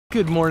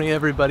Good morning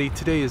everybody.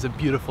 Today is a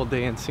beautiful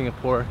day in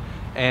Singapore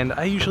and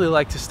I usually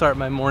like to start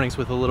my mornings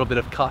with a little bit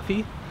of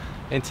coffee,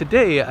 and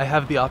today I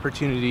have the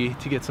opportunity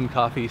to get some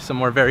coffee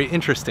somewhere very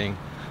interesting.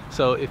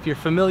 So if you're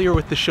familiar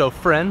with the show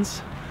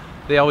Friends,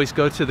 they always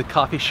go to the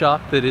coffee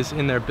shop that is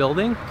in their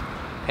building,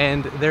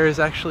 and there is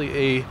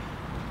actually a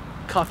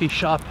coffee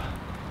shop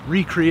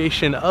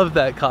recreation of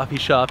that coffee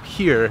shop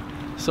here,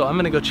 so I'm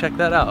gonna go check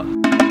that out.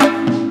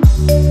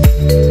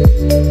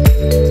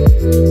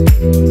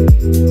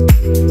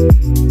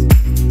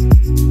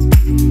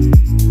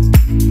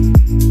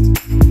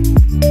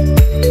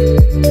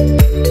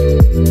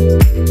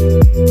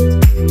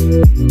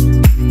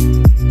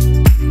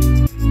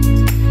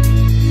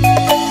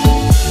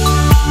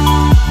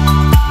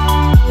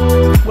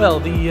 Well,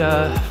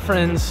 the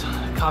Friends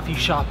coffee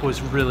shop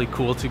was really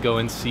cool to go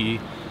and see,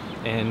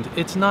 and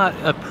it's not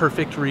a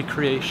perfect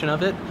recreation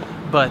of it,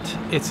 but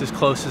it's as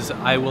close as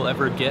I will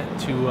ever get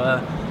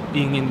to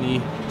being in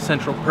the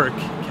Central Perk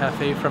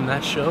Cafe from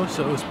that show,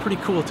 so it was pretty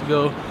cool to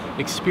go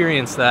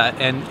experience that.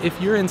 And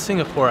if you're in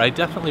Singapore, I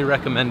definitely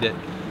recommend it.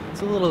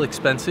 It's a little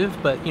expensive,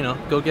 but you know,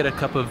 go get a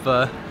cup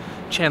of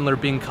Chandler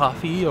Bing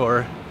coffee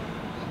or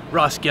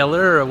Ross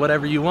Geller or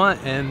whatever you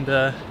want, and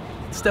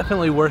it's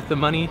definitely worth the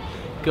money.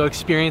 Go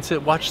experience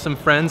it, watch some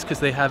Friends because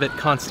they have it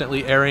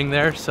constantly airing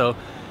there, so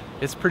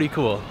it's pretty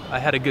cool. I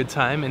had a good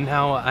time, and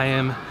now I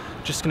am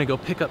just gonna go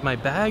pick up my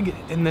bag,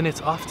 and then it's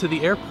off to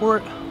the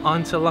airport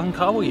on to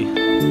Langkawi.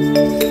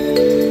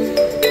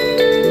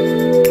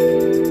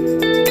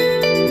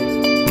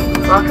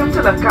 Welcome to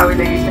Langkawi,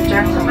 ladies and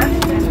gentlemen.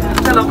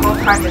 The local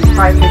time is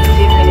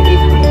 5:15 in the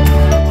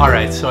evening.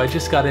 Alright, so I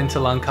just got into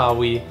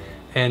Langkawi,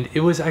 and it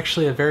was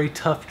actually a very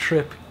tough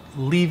trip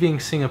leaving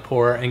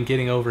Singapore and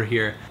getting over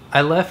here.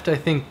 I left, I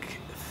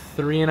think,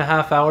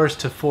 3.5 hours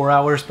to 4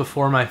 hours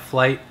before my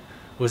flight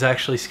was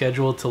actually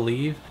scheduled to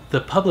leave.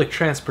 The public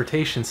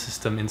transportation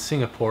system in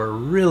Singapore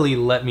really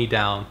let me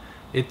down.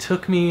 It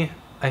took me,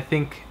 I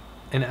think,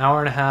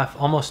 1.5 hours,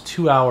 almost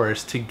 2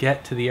 hours to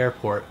get to the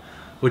airport,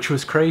 which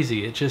was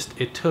crazy.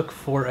 It took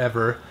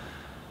forever.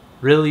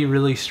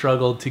 Really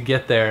struggled to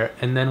get there,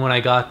 and then when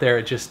I got there,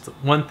 it just,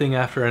 one thing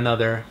after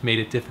another made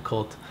it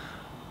difficult.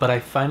 But I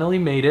finally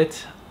made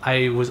it.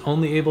 I was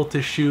only able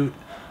to shoot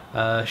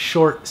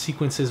short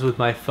sequences with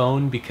my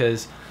phone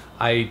because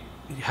I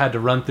had to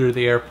run through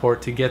the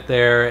airport to get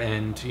there,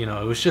 and you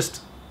know,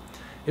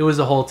 it was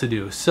a whole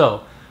to-do.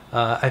 So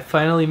I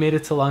finally made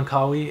it to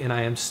Langkawi, and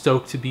I am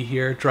stoked to be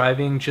here.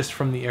 Driving just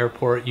from the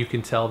airport, you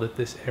can tell that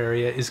this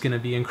area is going to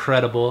be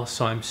incredible,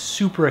 so I'm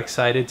super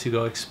excited to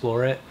go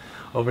explore it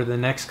over the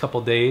next couple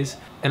days.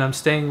 And I'm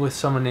staying with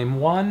someone named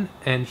Juan,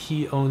 and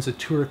he owns a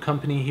tour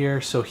company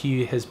here, so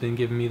he has been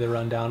giving me the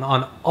rundown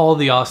on all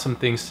the awesome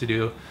things to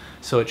do.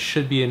 So it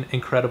should be an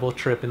incredible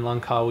trip in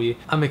Langkawi.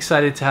 I'm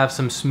excited to have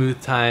some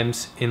smooth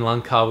times in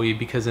Langkawi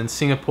because in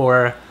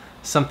Singapore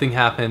something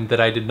happened that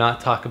I did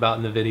not talk about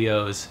in the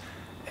videos,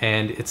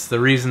 and it's the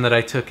reason that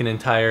I took an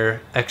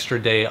entire extra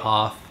day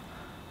off.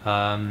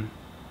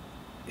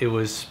 It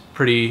was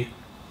pretty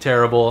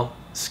terrible,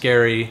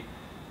 scary,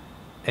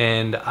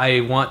 and I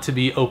want to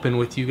be open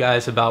with you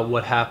guys about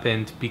what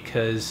happened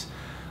because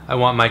I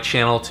want my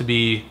channel to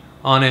be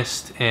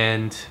honest,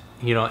 and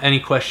you know, any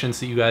questions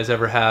that you guys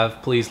ever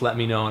have, please let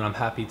me know and I'm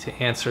happy to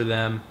answer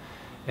them.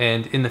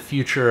 And in the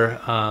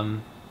future, I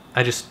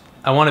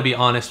want to be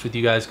honest with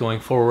you guys going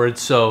forward.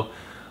 So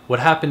what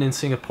happened in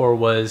Singapore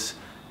was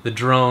the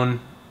drone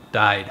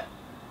died,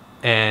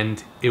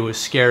 and it was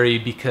scary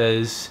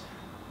because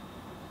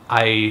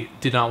I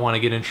did not want to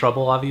get in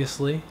trouble,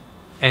 obviously.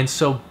 And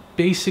so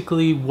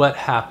basically what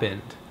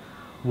happened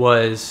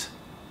was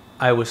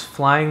I was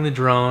flying the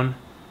drone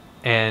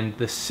and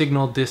the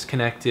signal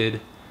disconnected.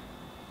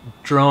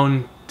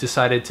 Drone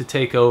decided to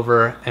take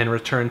over and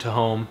return to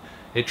home.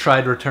 It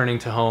tried returning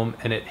to home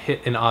and it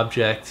hit an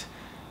object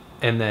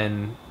and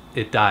then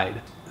it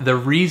died. The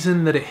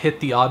reason that it hit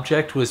the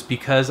object was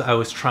because I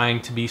was trying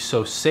to be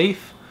so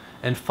safe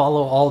and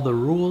follow all the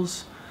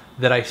rules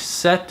that I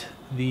set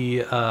the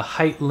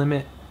height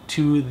limit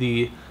to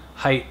the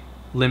height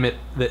limit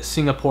that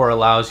Singapore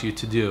allows you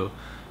to do.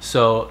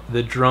 So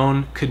the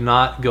drone could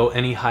not go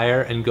any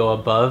higher and go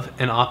above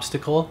an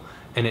obstacle,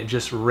 and it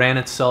just ran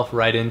itself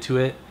right into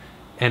it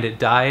and it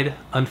died.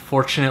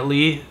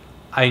 Unfortunately,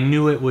 I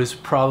knew it was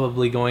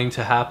probably going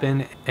to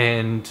happen,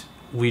 and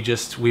we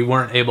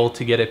weren't able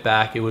to get it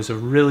back. It was a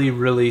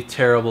really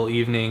terrible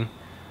evening,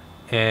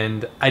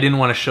 and I didn't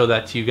want to show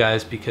that to you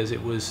guys because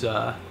it was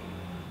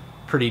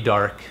pretty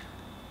dark.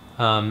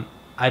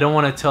 I don't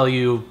want to tell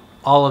you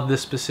all of the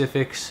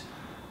specifics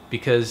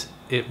because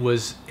it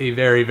was a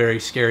very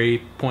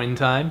scary point in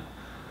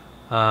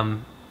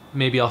time.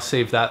 Maybe I'll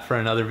save that for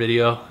another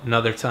video,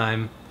 another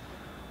time,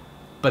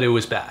 but it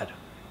was bad.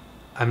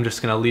 I'm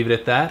just gonna leave it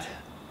at that.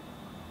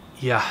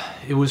 Yeah,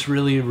 it was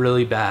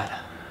really bad.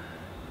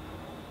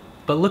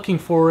 But looking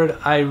forward,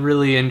 I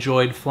really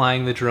enjoyed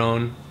flying the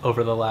drone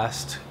over the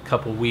last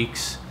couple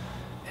weeks,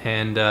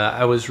 and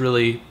I was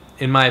really,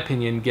 in my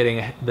opinion,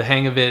 getting the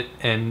hang of it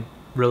and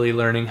really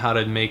learning how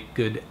to make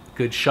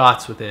good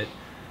shots with it.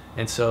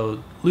 And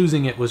so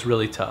losing it was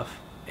really tough.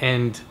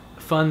 And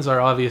funds are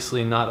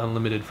obviously not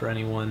unlimited for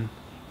anyone,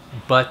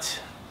 but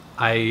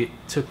I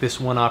took this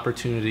one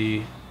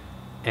opportunity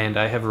and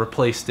I have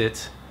replaced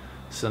it.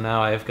 So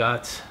now I've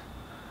got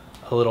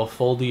a little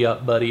foldy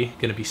up buddy,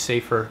 gonna be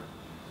safer,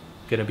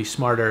 gonna be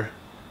smarter,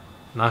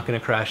 not gonna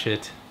crash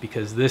it,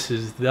 because this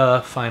is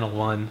the final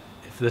one.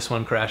 If this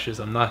one crashes,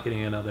 I'm not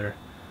getting another.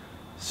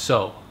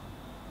 So,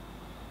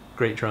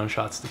 great drone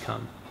shots to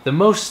come. The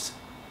most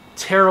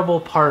terrible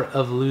part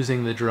of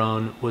losing the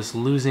drone was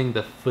losing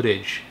the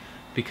footage,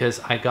 because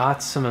I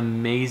got some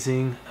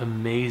amazing,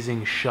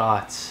 amazing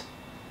shots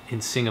in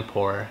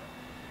Singapore,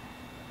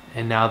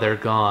 and now they're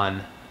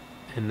gone.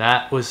 And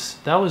that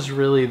was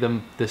really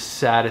the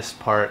saddest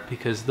part,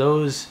 because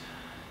those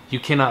you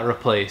cannot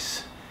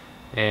replace.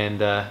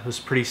 And it was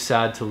pretty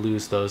sad to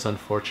lose those,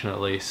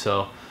 unfortunately.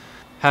 So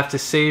have to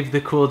save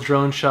the cool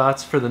drone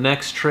shots for the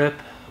next trip,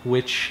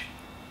 which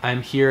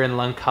I'm here in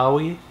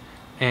Langkawi,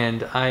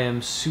 and I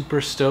am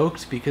super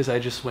stoked because I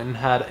just went and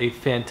had a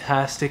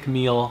fantastic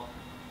meal.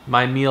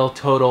 My meal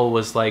total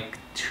was like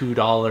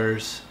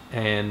 $2,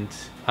 and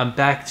I'm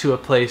back to a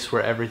place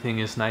where everything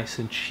is nice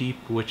and cheap,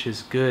 which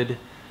is good.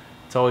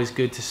 It's always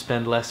good to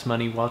spend less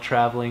money while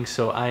traveling,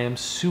 so I am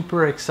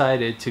super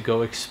excited to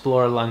go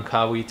explore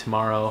Langkawi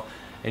tomorrow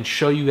and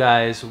show you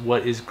guys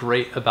what is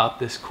great about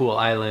this cool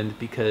island,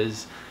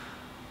 because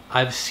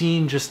I've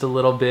seen just a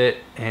little bit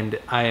and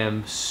I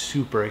am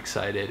super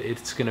excited.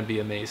 It's gonna be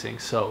amazing.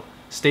 So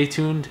stay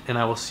tuned and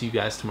I will see you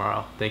guys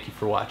tomorrow. Thank you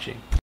for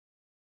watching.